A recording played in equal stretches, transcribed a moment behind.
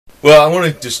Well, I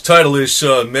want to just title this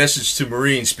message to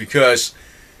Marines because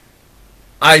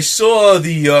I saw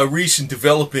the recent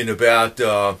development about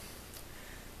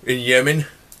in Yemen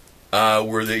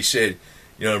where they said,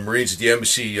 Marines at the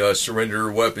embassy surrender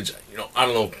their weapons. I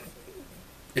don't know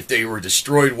if they were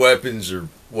destroyed weapons or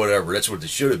whatever. That's what they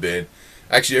should have been.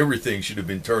 Actually, everything should have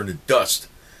been turned to dust.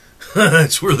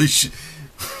 That's where they should,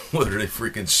 whether they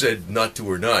freaking said not to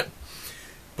or not.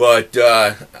 But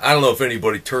I don't know if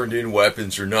anybody turned in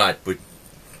weapons or not, but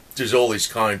there's all these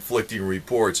conflicting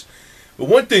reports. But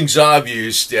one thing's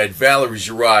obvious, that Valerie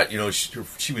Jarrett,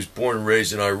 she was born and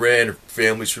raised in Iran, her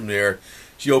family's from there.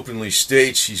 She openly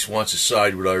states she wants to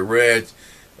side with Iran,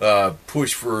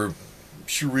 push for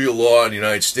Sharia law in the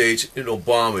United States, and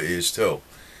Obama is too.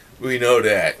 We know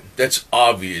that. That's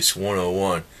obvious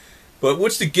 101. But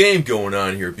what's the game going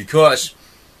on here? Because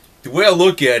the way I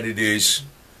look at it is,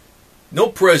 no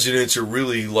presidents are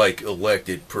really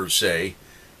elected per se.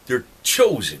 They're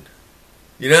chosen.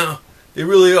 They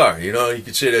really are. You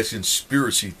could say that's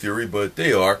conspiracy theory, but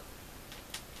they are.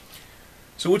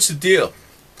 So what's the deal?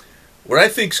 What I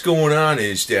think's going on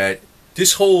is that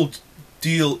this whole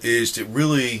deal is to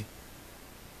really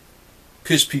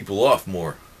piss people off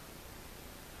more.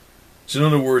 So in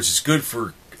other words, it's good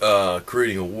for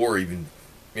creating a war, even,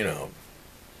 I don't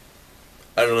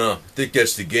know. I think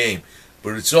that's the game.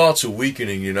 But it's also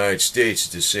weakening the United States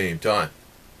at the same time.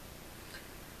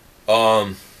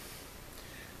 But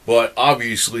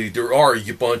obviously there are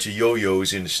a bunch of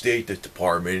yo-yos in the State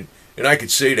Department, and I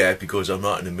could say that because I'm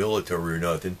not in the military or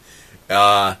nothing.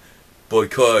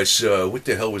 Because what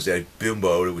the hell was that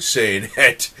bimbo that was saying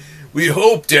that we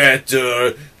hope that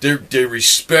they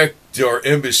respect our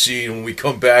embassy, and when we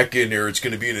come back in there, it's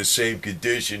going to be in the same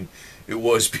condition it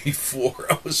was before.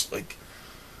 I was like,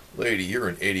 lady, you're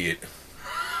an idiot.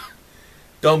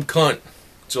 Dumb cunt.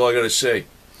 That's all I got to say.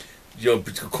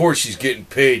 But of course she's getting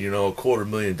paid,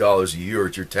 $250,000 a year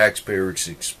at your taxpayer's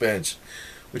expense.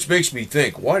 Which makes me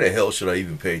think, why the hell should I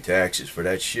even pay taxes for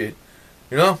that shit?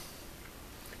 I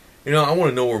want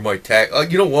to know where my tax...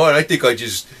 you know what? I think I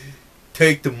just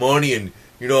take the money and,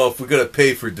 if we're going to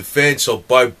pay for defense, I'll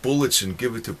buy bullets and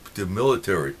give it to the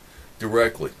military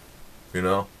directly. I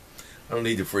don't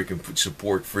need to freaking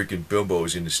support freaking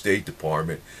bimbos in the State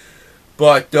Department.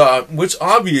 But what's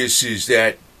obvious is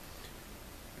that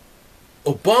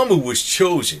Obama was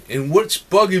chosen. And what's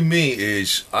bugging me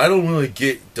is, I don't really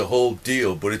get the whole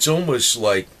deal, but it's almost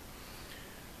like,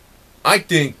 I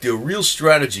think the real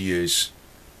strategy is,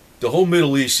 the whole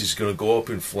Middle East is going to go up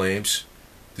in flames.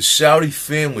 The Saudi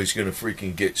family is going to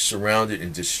freaking get surrounded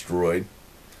and destroyed.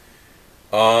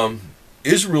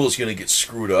 Israel is going to get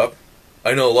screwed up.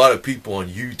 I know a lot of people on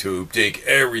YouTube think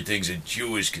everything's a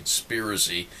Jewish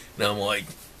conspiracy. And I'm like,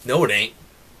 no it ain't.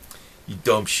 You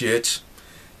dumb shits.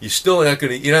 You're still not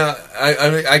going to,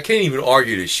 I can't even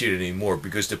argue this shit anymore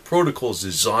because the Protocols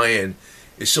of Zion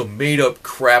is some made up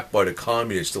crap by the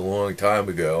communists a long time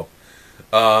ago.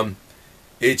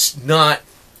 It's not,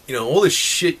 all this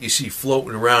shit you see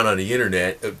floating around on the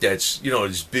internet, that's,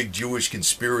 this big Jewish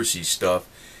conspiracy stuff.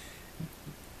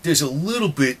 There's a little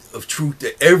bit of truth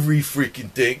to every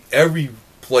freaking thing, every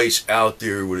place out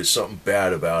there where there's something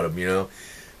bad about them,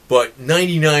 But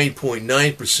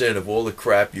 99.9% of all the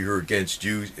crap you hear against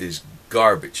Jews is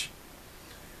garbage.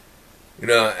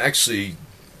 Actually,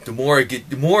 the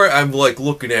more I'm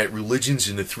looking at religions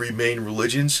and the three main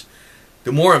religions,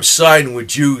 the more I'm siding with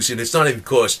Jews, and it's not even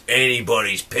because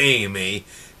anybody's paying me,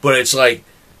 but it's like,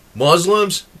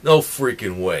 Muslims? No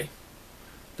freaking way.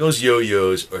 Those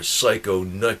yo-yos are psycho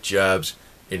nut jobs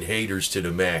and haters to the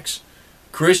max.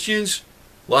 Christians?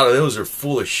 A lot of those are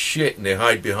full of shit, and they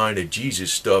hide behind the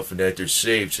Jesus stuff and that they're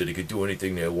saved so they can do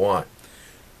anything they want.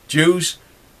 Jews,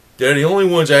 they're the only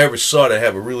ones I ever saw that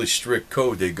have a really strict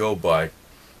code they go by.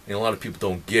 And a lot of people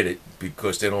don't get it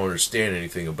because they don't understand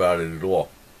anything about it at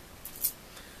all.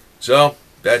 So,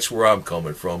 that's where I'm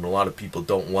coming from. A lot of people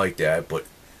don't like that, but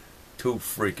too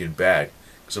freaking bad.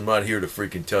 Because I'm not here to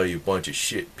freaking tell you a bunch of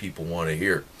shit people want to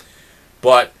hear.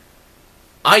 But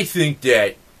I think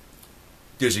that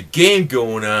there's a game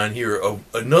going on here,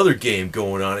 another game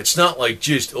going on. It's not like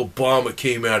just Obama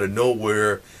came out of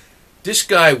nowhere. This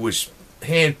guy was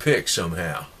handpicked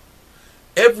somehow.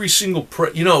 Every single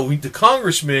the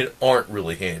congressmen aren't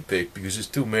really handpicked because there's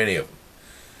too many of them.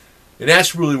 And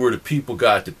that's really where the people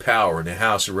got the power in the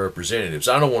House of Representatives.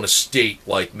 I don't want to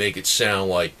make it sound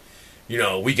like,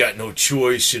 we got no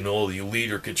choice and all the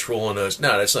elite are controlling us.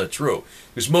 No, that's not true.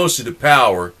 Because most of the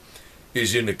power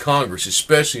is in the Congress,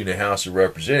 especially in the House of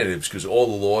Representatives, because all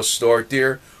the laws start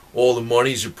there, all the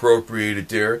money's appropriated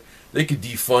there. They can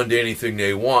defund anything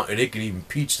they want, and they can even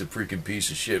impeach the freaking piece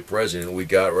of shit president we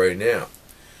got right now.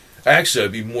 Actually,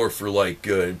 I'd be more for like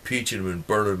impeaching him and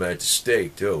burning him at the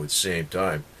stake too. At the same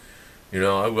time, I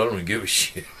don't even give a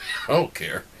shit. I don't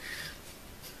care.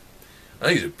 I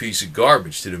think it's a piece of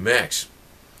garbage to the max.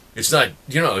 It's not,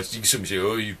 somebody say,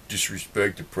 "Oh, you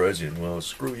disrespect the president." Well,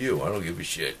 screw you. I don't give a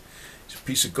shit. It's a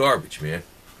piece of garbage, man.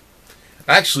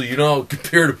 Actually,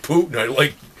 compared to Putin, I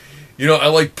like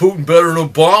Putin better than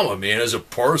Obama, man, as a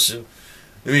person.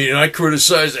 I mean, I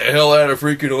criticize the hell out of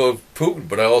freaking Putin,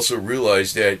 but I also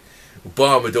realize that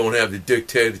Obama don't have the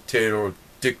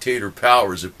dictator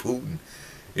powers of Putin.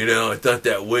 It's not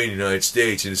that way in the United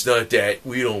States, and it's not that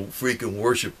we don't freaking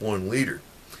worship one leader.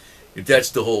 That's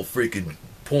the whole freaking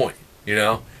point,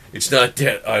 It's not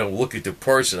that I don't look at the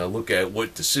person, I look at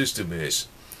what the system is.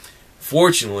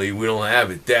 Fortunately, we don't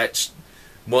have it that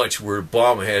much where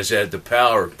Obama has had the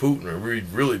power of Putin, or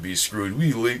we'd really be screwed.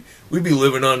 We'd be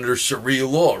living under Sharia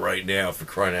law right now, for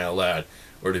crying out loud,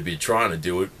 or to be trying to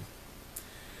do it.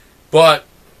 But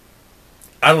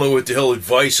I don't know what the hell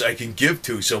advice I can give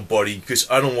to somebody, because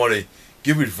I don't want to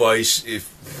give advice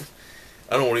if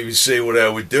I don't want to even say what I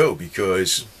would do,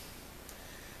 because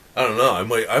I don't know. I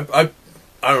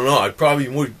don't know.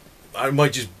 I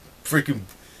might just freaking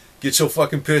get so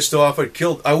fucking pissed off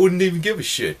I wouldn't even give a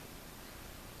shit.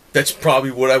 That's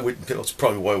probably what I would. That's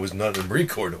probably why I was not in the Marine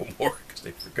Corps no more, because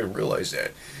they freaking realized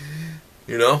that,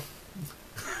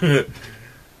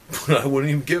 But I wouldn't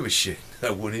even give a shit. I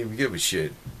wouldn't even give a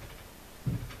shit.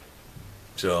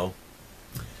 So,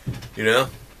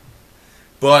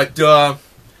 but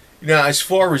as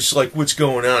far as like what's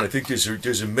going on, I think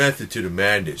there's a method to the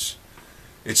madness.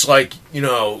 It's like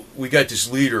we got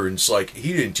this leader, and it's like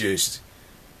he didn't just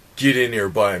get in there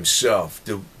by himself.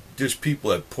 There's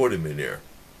people that put him in there.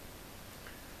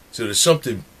 So there's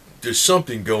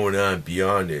something going on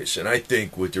beyond this, and I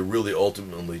think what they're really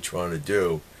ultimately trying to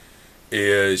do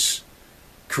is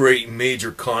create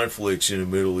major conflicts in the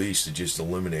Middle East to just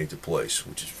eliminate the place,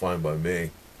 which is fine by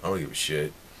me. I don't give a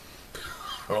shit.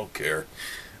 I don't care.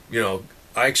 I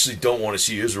actually don't want to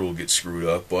see Israel get screwed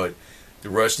up, but the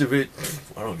rest of it,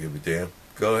 I don't give a damn.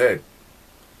 Go ahead.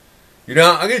 I'm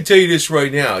going to tell you this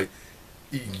right now.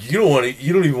 You don't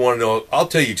even want to know. I'll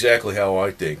tell you exactly how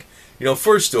I think.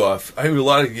 First off, I have a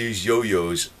lot of these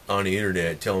yo-yos on the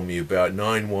internet telling me about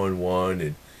 911,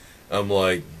 and I'm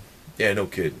like, yeah, no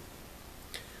kidding.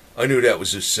 I knew that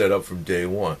was just set up from day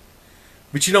one.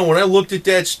 But when I looked at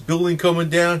that building coming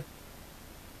down,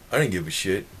 I didn't give a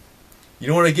shit. You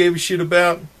know what I gave a shit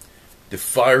about? The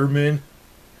firemen,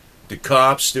 the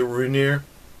cops that were in there,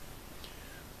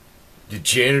 the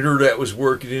janitor that was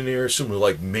working in there, some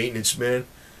like maintenance men,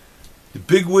 the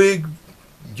bigwig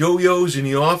yo-yos in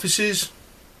the offices.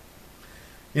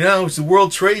 It's the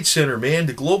World Trade Center, man,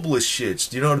 the globalist shits.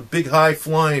 The big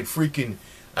high-flying freaking,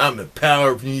 I'm the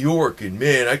power of New York, and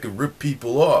man, I could rip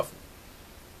people off.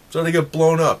 So they got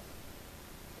blown up.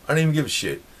 I didn't even give a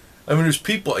shit. I mean, there's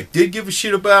people I did give a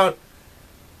shit about,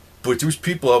 but there was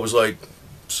people I was like,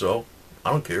 so,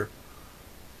 I don't care.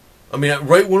 I mean,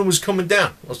 right when it was coming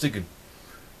down, I was thinking,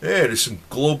 yeah, there's some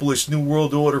globalist New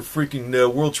World Order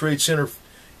freaking World Trade Center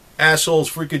assholes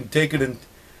freaking taking a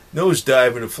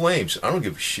nosedive into flames. I don't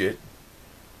give a shit.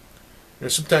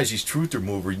 Sometimes these truther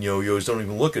mover yo-yos don't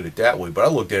even look at it that way, but I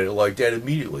looked at it like that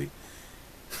immediately.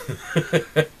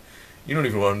 You don't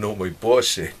even want to know what my boss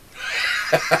said.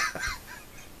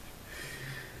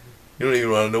 You don't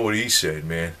even want to know what he said,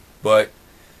 man. But,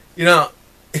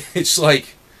 it's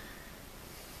like,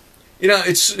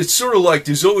 it's sort of like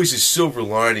there's always a silver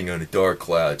lining on the dark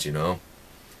clouds,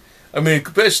 I mean,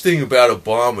 the best thing about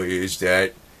Obama is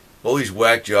that all these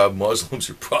whack job Muslims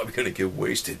are probably going to get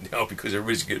wasted now because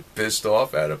everybody's getting pissed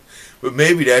off at him. But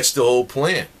maybe that's the whole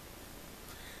plan.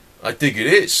 I think it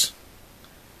is.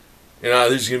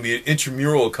 There's going to be an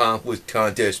intramural conflict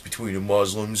contest between the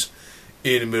Muslims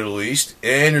in the Middle East,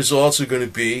 and there's also going to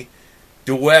be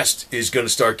the West is going to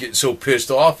start getting so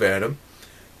pissed off at him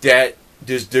that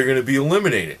they're going to be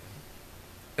eliminated.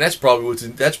 And that's probably what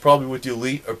the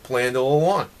elite are planned all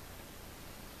along.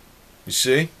 You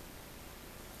see?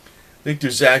 I think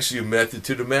there's actually a method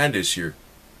to the madness here.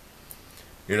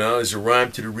 There's a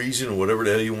rhyme to the reason, or whatever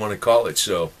the hell you want to call it.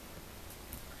 So,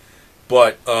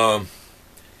 but I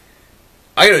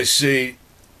gotta say,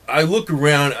 I look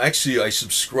around. Actually, I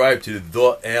subscribe to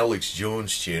the Alex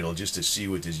Jones channel just to see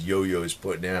what this yo-yo is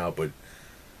putting out. But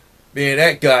man,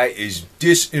 that guy is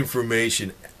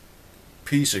disinformation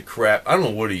piece of crap. I don't know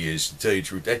what he is, to tell you the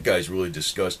truth. That guy's really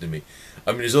disgusting me.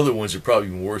 I mean, there's other ones that are probably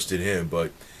even worse than him,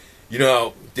 but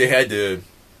they had the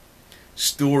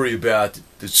story about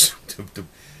the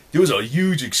there was a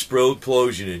huge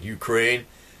explosion in Ukraine,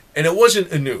 and it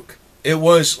wasn't a nuke. It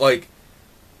was like,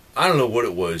 I don't know what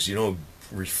it was, you know,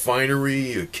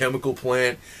 refinery, a chemical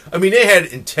plant. I mean, they had,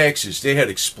 in Texas, they had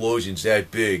explosions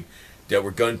that big that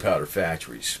were gunpowder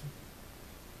factories.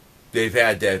 They've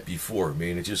had that before. I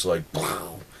mean, it's just like,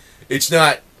 it's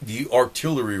not the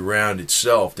artillery round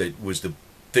itself that was the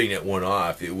thing that went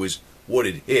off. It was what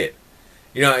it hit.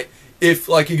 You know, if,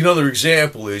 like, another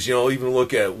example is, you know, even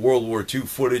look at World War II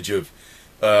footage of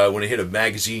when they hit a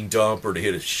magazine dump or they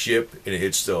hit a ship and it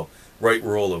hits the right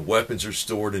where all the weapons are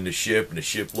stored in the ship, and the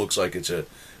ship looks like it's a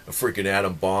freaking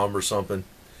atom bomb or something.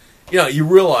 You know, you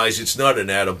realize it's not an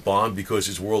atom bomb because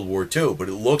it's World War II, but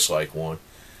it looks like one.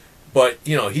 But,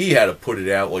 you know, he had to put it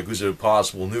out like, was it a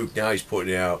possible nuke? Now he's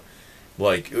putting out,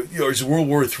 like, you know, is World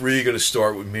War III going to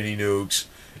start with mini nukes?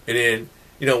 And then,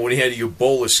 you know, when he had the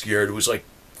Ebola scared, it was like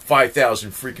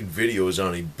 5,000 freaking videos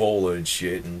on Ebola and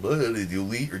shit, and the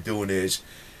elite are doing this.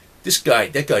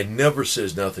 That guy never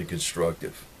says nothing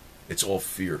constructive. It's all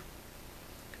fear.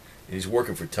 And he's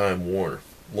working for Time Warner,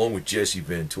 along with Jesse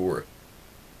Ventura.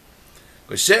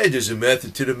 Like I said, there's a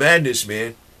method to the madness,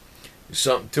 man. There's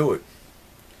something to it.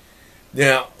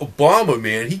 Now, Obama,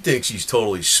 man, he thinks he's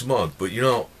totally smug, but you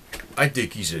know, I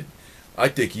think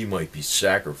he might be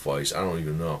sacrificed. I don't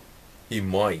even know. He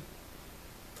might.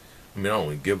 I mean, I don't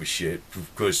even give a shit,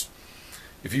 because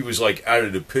if he was like out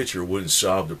of the picture, it wouldn't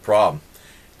solve the problem.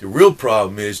 The real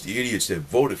problem is the idiots that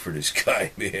voted for this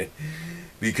guy, man,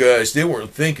 because they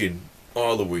weren't thinking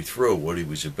all the way through what he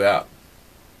was about.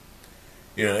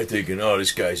 You know, they're thinking, oh,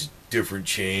 this guy's different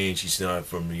change. He's not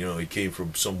from, you know, he came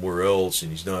from somewhere else, and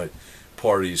he's not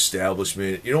part of the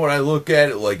establishment. You know what I look at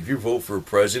it like? If you vote for a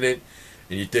president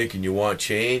and you're thinking you want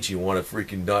change, you want to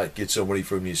freaking not get somebody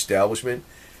from the establishment,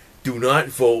 do not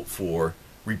vote for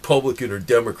Republican or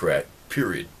Democrat,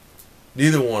 period.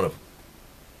 Neither one of them.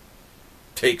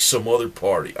 Take some other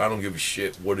party. I don't give a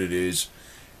shit what it is.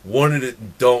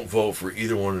 Don't vote for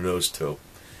either one of those two.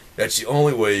 That's the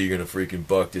only way you're going to freaking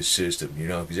buck this system, you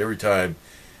know, because every time,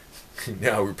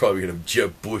 now we're probably going to have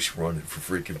Jeb Bush running for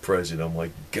freaking president. I'm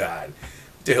like, God,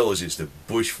 what the hell is this, the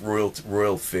Bush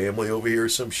royal family over here or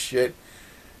some shit?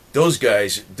 Those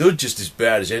guys, they're just as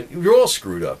bad as, and you're all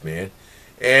screwed up, man.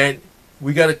 And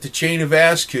we got the chain of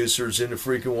ass kissers in the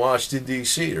freaking Washington,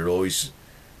 D.C.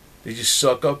 They just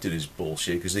suck up to this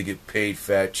bullshit because they get paid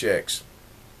fat checks.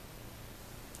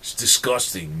 It's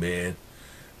disgusting, man.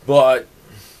 But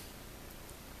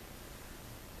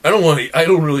I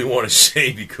don't really want to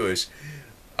say, because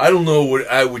I don't know what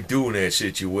I would do in that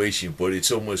situation, but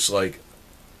it's almost like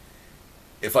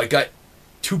if I got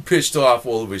too pissed off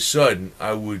all of a sudden, I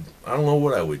don't know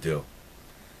what I would do.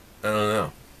 I don't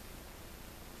know.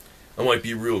 I might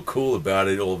be real cool about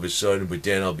it all of a sudden, but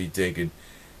then I'll be thinking,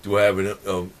 do I have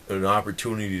an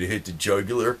opportunity to hit the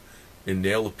jugular and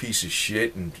nail a piece of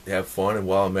shit and have fun and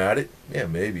while I'm at it? Yeah,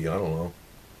 maybe. I don't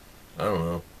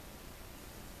know.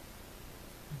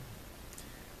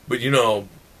 But, you know,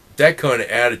 that kind of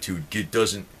attitude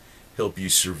doesn't help you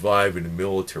survive in the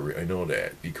military. I know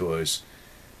that, because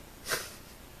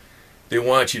they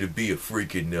want you to be a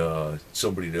freaking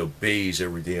somebody that obeys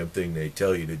every damn thing they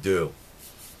tell you to do.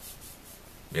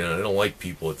 You know, they don't like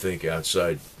people that think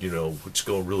outside, you know, what's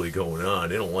really going on.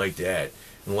 They don't like that,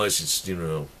 unless it's, you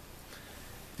know,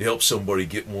 to help somebody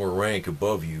get more rank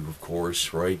above you, of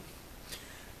course, right?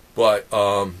 But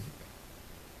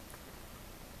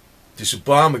this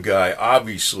Obama guy,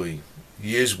 obviously,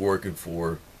 he is working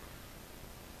for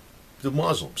the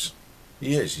Muslims.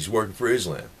 He is. He's working for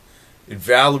Islam. And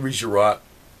Valerie Jarrett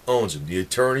owns him. The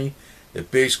attorney that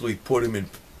basically brought him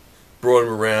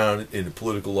around in the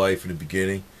political life in the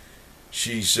beginning.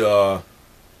 She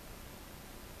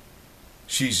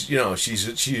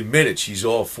admitted she's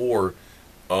all for,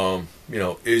 you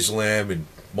know, Islam and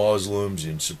Muslims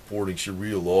and supporting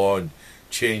Sharia law and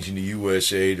changing the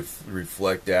USA to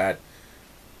reflect that.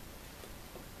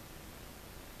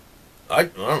 I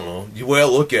don't know. The way I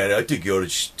look at it, I think you ought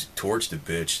to torch the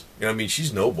bitch. You know, I mean,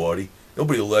 she's nobody.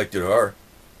 Nobody elected her.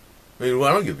 I mean, well,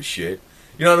 I don't give a shit.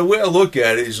 You know, the way I look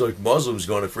at it is like Muslims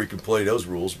going to freaking play those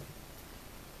rules.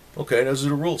 Okay, those are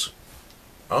the rules.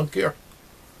 I don't care.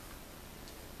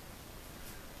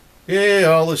 Yeah,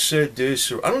 Allah said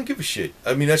this, or I don't give a shit.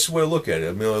 I mean, that's the way I look at it.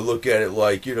 I mean, I look at it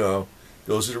like, you know,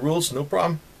 those are the rules, no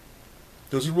problem.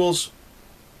 Those are the rules.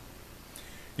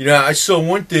 You know, I saw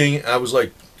one thing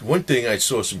I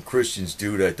saw some Christians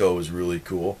do that I thought was really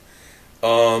cool.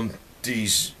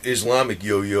 These Islamic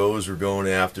yo-yos were going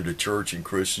after the church and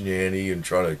Christianity and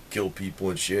trying to kill people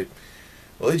and shit.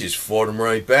 Well, they just fought them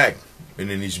right back.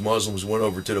 And then these Muslims went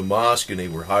over to the mosque and they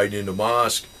were hiding in the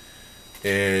mosque.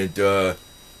 And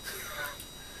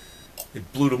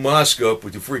It blew the mosque up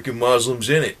with the freaking Muslims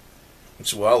in it.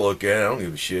 That's what I look at it. I don't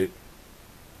give a shit.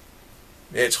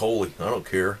 It's holy. I don't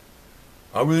care.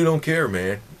 I really don't care,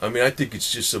 man. I mean, I think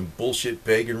it's just some bullshit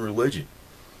pagan religion.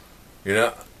 You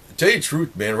know, to tell you the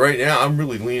truth, man, right now I'm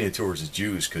really leaning towards the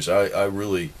Jews because I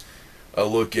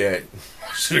look at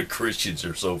the Christians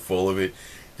are so full of it.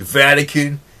 The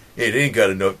Vatican, hey, they ain't got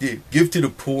enough. They give to the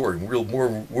poor, and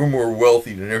we're more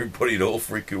wealthy than everybody in the whole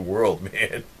freaking world,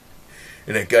 man.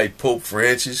 And that guy Pope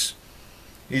Francis,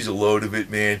 he's a load of it,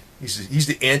 man. He's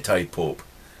the anti-pope.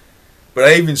 But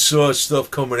I even saw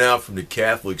stuff coming out from the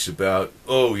Catholics about,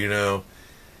 the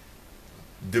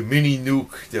mini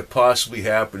nuke that possibly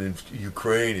happened in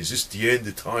Ukraine. Is this the end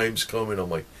of times coming? I'm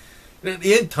like,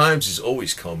 the end times is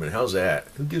always coming. How's that?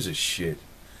 Who gives a shit?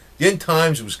 The end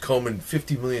times was coming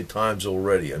 50 million times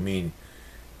already. I mean,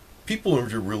 people in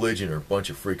religion are a bunch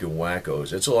of freaking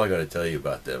wackos. That's all I got to tell you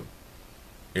about them.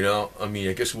 You know, I mean,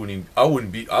 I guess I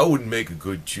wouldn't make a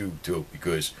good Jew too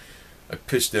because I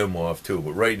pissed them off too.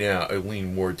 But right now, I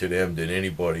lean more to them than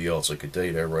anybody else. I can tell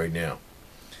you that right now.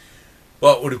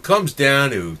 But when it comes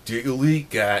down to the elite,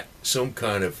 got some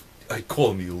kind of, I call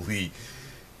them the elite,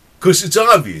 because it's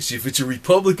obvious if it's a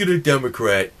Republican or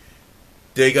Democrat,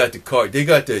 they got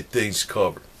their things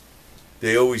covered.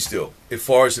 They always do, as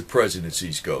far as the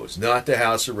presidencies goes. Not the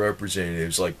House of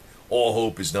Representatives. Like all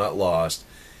hope is not lost,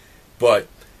 but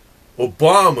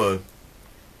Obama,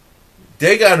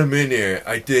 they got him in there,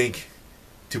 I think,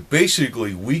 to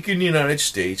basically weaken the United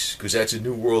States, because that's a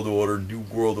New World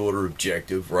Order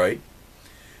objective, right?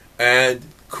 And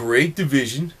create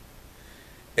division,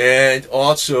 and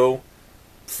also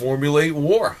formulate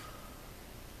war.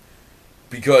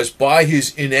 Because by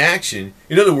his inaction,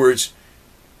 in other words,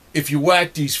 if you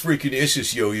whacked these freaking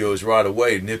ISIS yo-yos right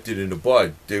away and nipped it in the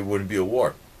bud, there wouldn't be a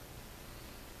war.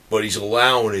 But he's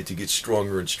allowing it to get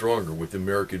stronger and stronger with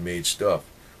American-made stuff,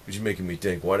 which is making me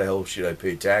think, why the hell should I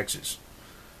pay taxes?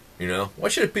 You know? Why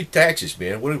should I pay taxes,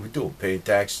 man? What are we doing? Paying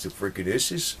taxes to freaking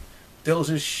ISIS? What the hell is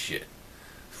this shit?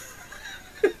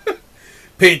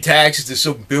 Paying taxes to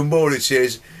some bimbo that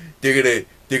says they're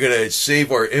gonna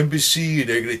save our embassy and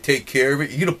they're gonna take care of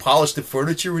it. You gonna polish the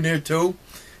furniture in there too?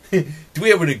 Do we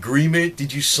have an agreement?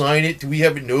 Did you sign it? Do we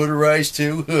have it notarized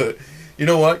too? You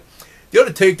know what? You ought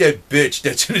to take that bitch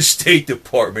that's in the State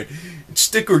Department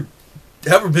and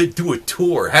have her do a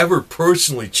tour. Have her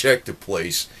personally check the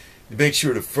place to make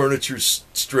sure the furniture's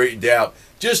straightened out.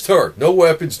 Just her. No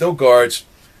weapons, no guards.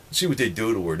 Let's see what they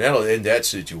do to her. That'll end that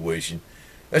situation.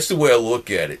 That's the way I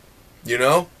look at it. You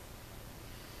know?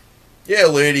 Yeah,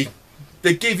 lady.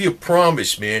 They gave you a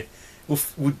promise, man.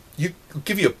 We'll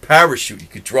give you a parachute. You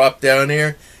could drop down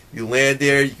there. You land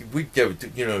there.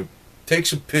 Take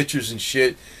some pictures and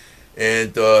shit.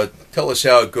 And tell us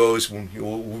how it goes when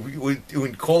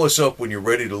call us up when you're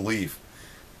ready to leave.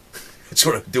 That's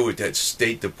what I do with that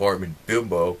State Department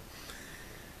bimbo.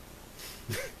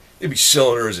 They'd be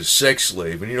selling her as a sex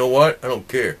slave, and you know what? I don't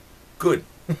care. Good.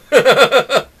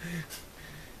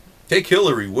 Take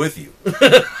Hillary with you.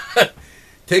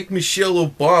 Take Michelle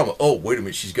Obama. Oh, wait a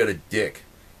minute, she's got a dick.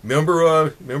 Remember,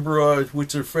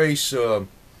 what's her face?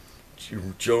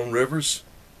 Joan Rivers.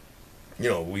 You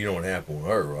know what happened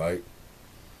with her, right?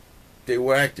 They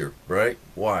whacked her, right?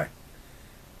 Why?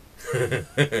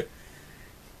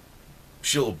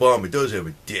 Michelle Obama does have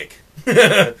a dick.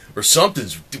 Or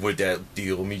something's with that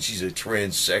deal. I mean, she's a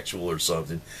transsexual or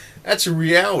something. That's a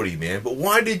reality, man. But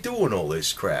why are they doing all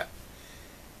this crap?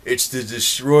 It's to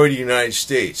destroy the United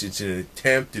States. It's an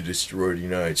attempt to destroy the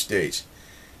United States.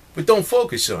 But don't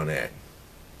focus on that.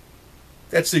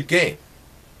 That's the game.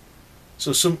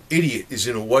 So some idiot is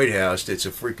in a White House that's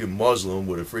a freaking Muslim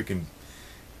with a freaking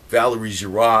Valerie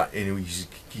Jarrett, and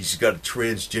he's got a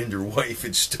transgender wife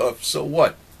and stuff. So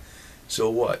what? So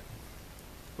what?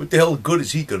 What the hell good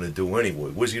is he going to do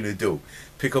anyway? What's he going to do?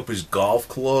 Pick up his golf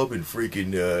club and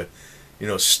freaking,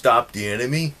 stop the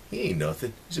enemy? He ain't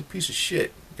nothing. He's a piece of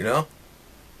shit, you know?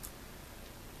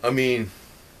 I mean,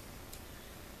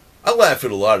 I laugh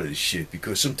at a lot of this shit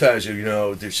because sometimes,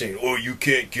 they're saying, oh, you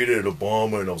can't get at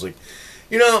Obama. And I was like,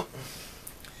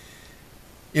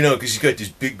 because he's got this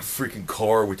big freaking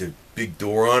car with a big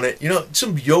door on it.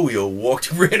 Some yo-yo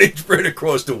ran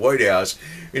across the White House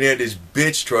and had this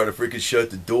bitch try to freaking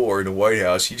shut the door in the White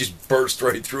House. He just burst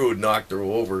right through and knocked her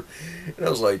over. And I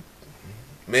was like,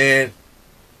 man,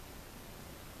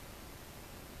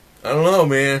 I don't know,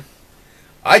 man.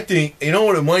 I think, you know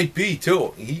what it might be,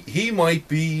 too? He might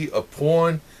be a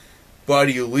pawn by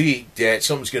the elite that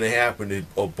something's going to happen to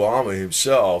Obama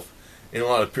himself. And a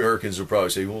lot of Americans will probably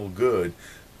say, well, good.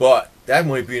 But that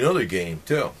might be another game,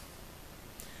 too.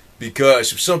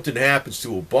 Because if something happens to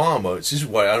Obama, this is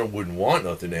why I wouldn't want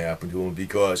nothing to happen to him,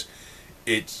 because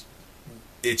it's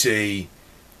a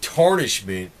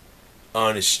tarnishment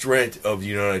on the strength of the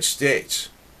United States.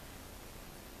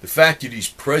 The fact that he's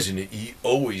president, he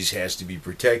always has to be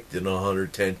protected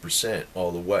 110%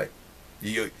 all the way.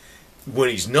 When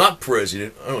he's not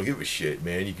president, I don't give a shit,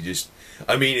 man. You can just,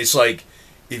 I mean, it's like,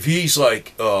 if he's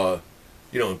like,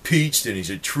 impeached and he's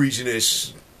a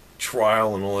treasonous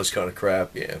trial and all this kind of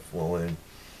crap, yeah, well then,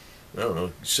 I don't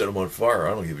know, set him on fire,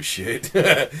 I don't give a shit.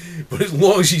 But as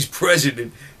long as he's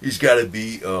president, he's got to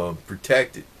be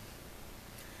protected.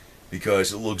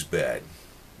 Because it looks bad.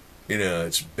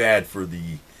 It's bad for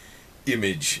the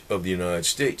image of the United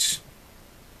States.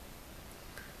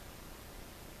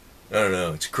 I don't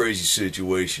know, it's a crazy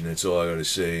situation, that's all I gotta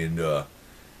say. And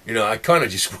I kind of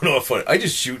just went off on it. I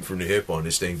just shooting from the hip on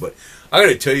this thing, but I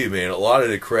gotta tell you, man, a lot of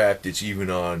the crap that's even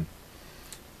on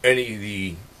any of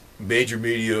the major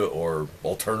media or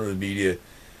alternative media,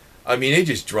 I mean, they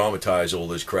just dramatize all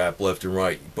this crap left and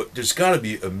right. But there's got to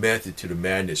be a method to the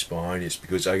madness behind this,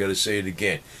 because I got to say it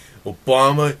again.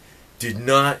 Obama did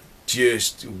not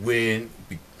just win,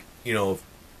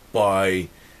 by,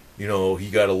 he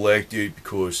got elected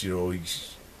because, he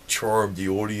charmed the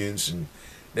audience. And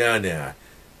nah.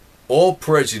 All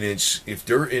presidents, if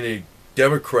they're in a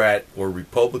Democrat or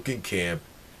Republican camp,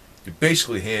 they're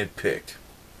basically handpicked.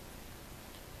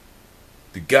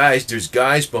 There's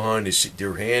guys behind this,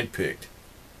 they're handpicked.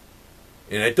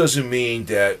 And that doesn't mean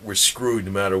that we're screwed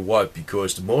no matter what,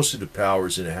 because most of the power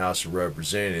is in the House of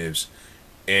Representatives,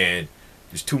 and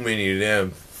there's too many of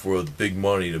them for the big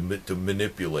money to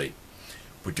manipulate.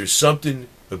 But there's something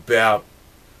about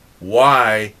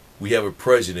why we have a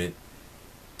president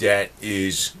that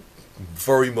is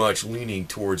very much leaning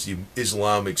towards the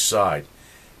Islamic side.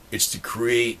 It's to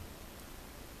create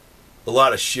a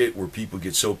lot of shit where people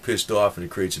get so pissed off and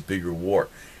it creates a bigger war.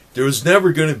 There'll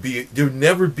never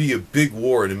be a big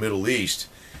war in the Middle East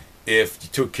if you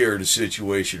took care of the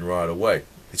situation right away.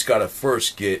 It's got to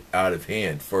first get out of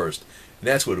hand first. And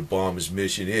that's what Obama's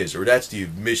mission is, or that's the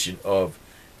mission of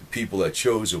the people that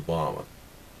chose Obama.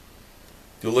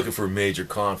 They're looking for a major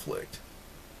conflict.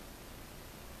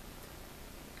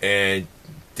 And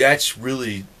that's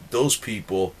really, those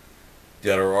people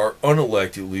that are our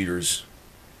unelected leaders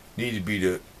need to be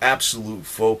the absolute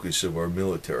focus of our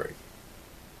military.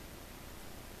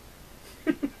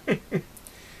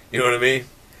 You know what I mean?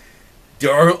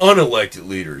 There are unelected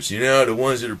leaders, the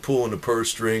ones that are pulling the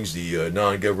purse strings, the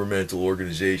non-governmental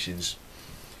organizations.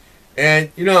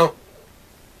 And,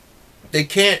 they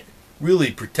can't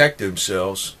really protect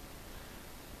themselves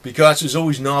because there's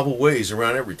always novel ways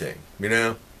around everything,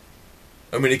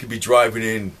 I mean, they could be driving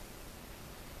in,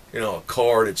 a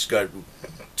car that's got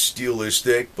steel this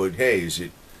thick, but hey,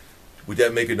 would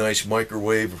that make a nice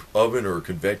microwave oven or a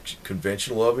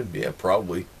conventional oven? Yeah,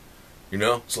 probably.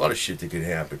 It's a lot of shit that could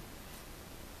happen.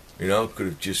 Could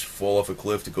have just fall off a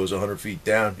cliff that goes 100 feet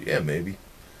down. Yeah, maybe.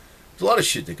 There's a lot of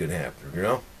shit that could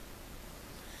happen,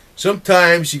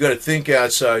 Sometimes you got to think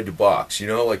outside the box,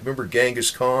 like remember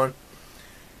Genghis Khan?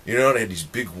 They had these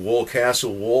big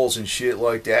castle walls and shit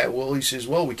like that. Well, he says,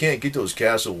 we can't get those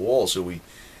castle walls, so we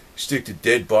stick the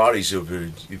dead bodies of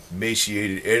an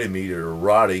emaciated enemy that are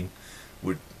rotting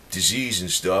with disease and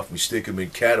stuff. We stick them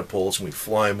in catapults and we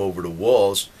fly them over the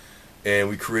walls, and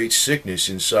we create sickness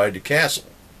inside the castle.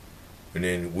 And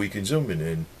then it weakens them, and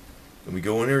then we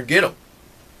go in there and get them.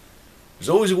 There's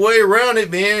always a way around it,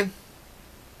 man.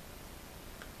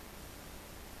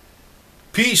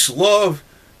 Peace, love,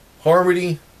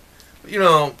 harmony.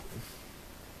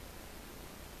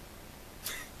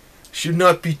 Should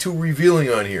not be too revealing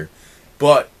on here.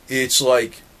 But it's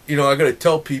like, I got to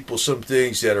tell people some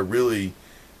things that are really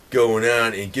going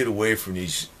on and get away from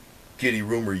these giddy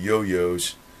rumor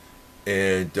yo-yos.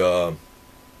 And you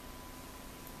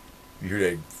hear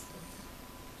that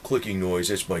clicking noise.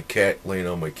 That's my cat laying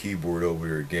on my keyboard over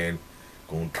there again.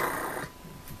 Going, I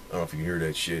don't know if you can hear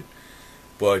that shit.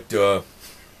 But,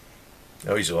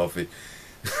 now he's off it.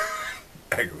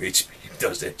 Aggravates me. He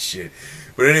does that shit.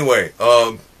 But anyway,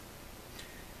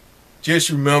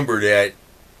 just remember that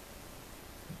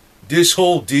this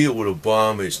whole deal with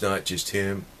Obama is not just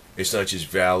him. It's not just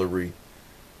Valerie.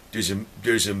 There's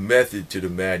a method to the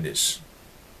madness.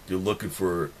 They're looking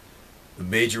for a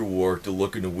major war. They're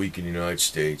looking to weaken the United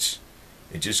States,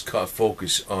 and just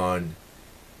focus on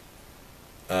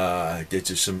that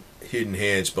there's some hidden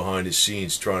hands behind the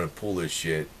scenes trying to pull this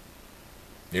shit.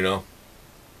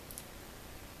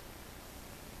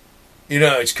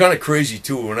 It's kind of crazy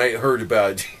too when I heard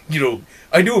about,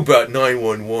 I knew about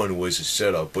 911 was a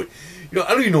setup, but I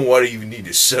don't even know why they even need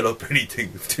to set up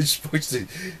anything. They're supposed to,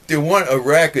 they want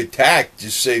Iraq attacked.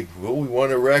 Just say, well, we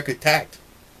want Iraq attacked.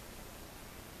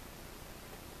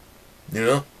 You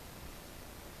know?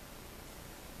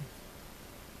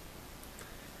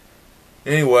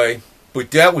 Anyway,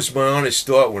 but that was my honest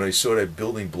thought when I saw that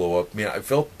building blow up. Man, I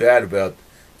felt bad about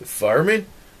the firemen,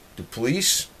 the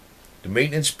police, the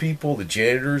maintenance people, the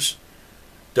janitors,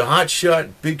 the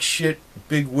hotshot, big shit,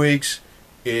 big wigs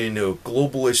in a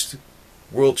globalist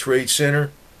World Trade Center,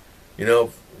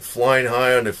 flying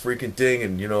high on the freaking thing,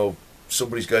 and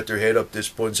somebody's got their head up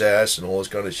this one's ass and all this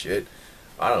kind of shit.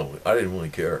 I didn't really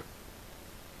care.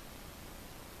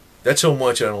 That's how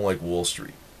much I don't like Wall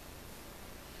Street.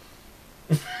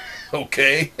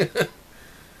 Okay?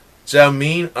 Does that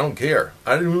mean? I don't care.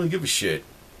 I didn't really give a shit.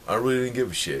 I really didn't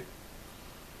give a shit.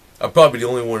 I'm probably the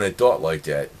only one that thought like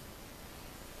that.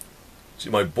 See,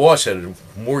 my boss had a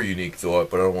more unique thought,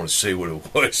 but I don't want to say what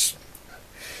it was.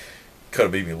 Kind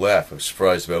of made me laugh. I was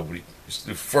surprised about what it's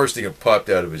the first thing that popped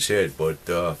out of his head. But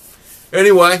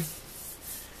anyway,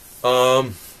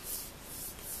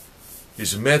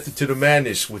 there's a method to the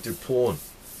madness. What they're pulling,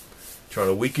 trying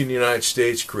to weaken the United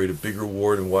States, create a bigger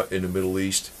war than what in the Middle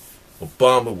East.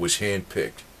 Obama was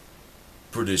handpicked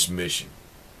for this mission.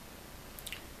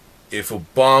 If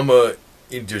Obama,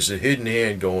 there's a hidden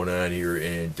hand going on here,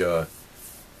 and I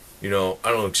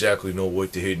don't exactly know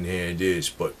what the hidden hand is,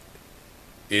 but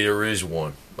there is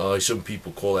one. Some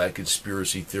people call that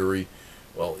conspiracy theory.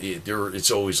 Well,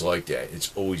 it's always like that.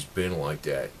 It's always been like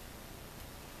that.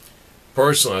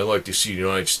 Personally, I like to see the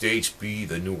United States be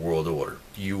the New World Order,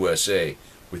 the USA,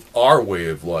 with our way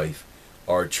of life,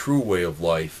 our true way of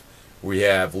life. We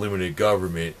have limited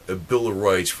government, a Bill of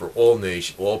Rights for all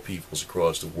nations, all peoples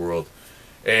across the world,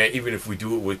 and even if we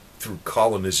do it through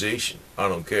colonization, I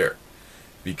don't care,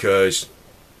 because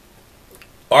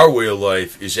our way of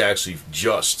life is actually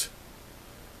just.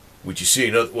 What you see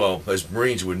in other, as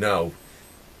Marines would know,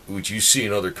 what you see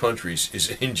in other countries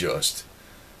is unjust.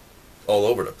 All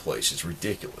over the place. It's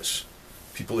ridiculous.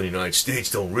 People in the United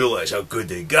States don't realize how good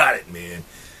they got it, man.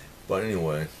 But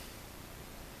anyway,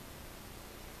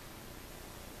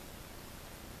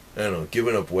 I don't know.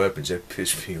 Giving up weapons, that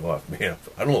pissed me off, man.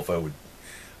 I don't know if I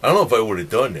would have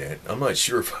done that. I'm not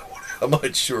sure if I would. I'm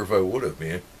not sure if I would have,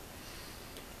 man.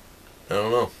 I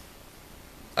don't know.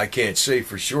 I can't say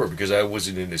for sure because I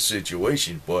wasn't in the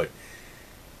situation, but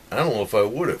I don't know if I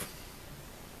would have.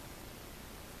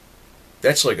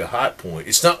 That's like a hot point.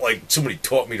 It's not like somebody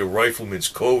taught me the rifleman's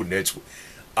code, and that's,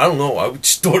 I don't know. I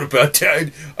just thought about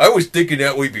that. I was thinking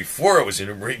that way before I was in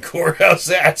the Marine Corps. How's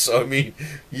that? So, I mean,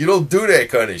 you don't do that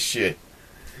kind of shit.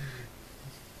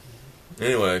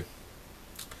 Anyway,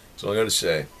 that's all I got to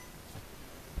say.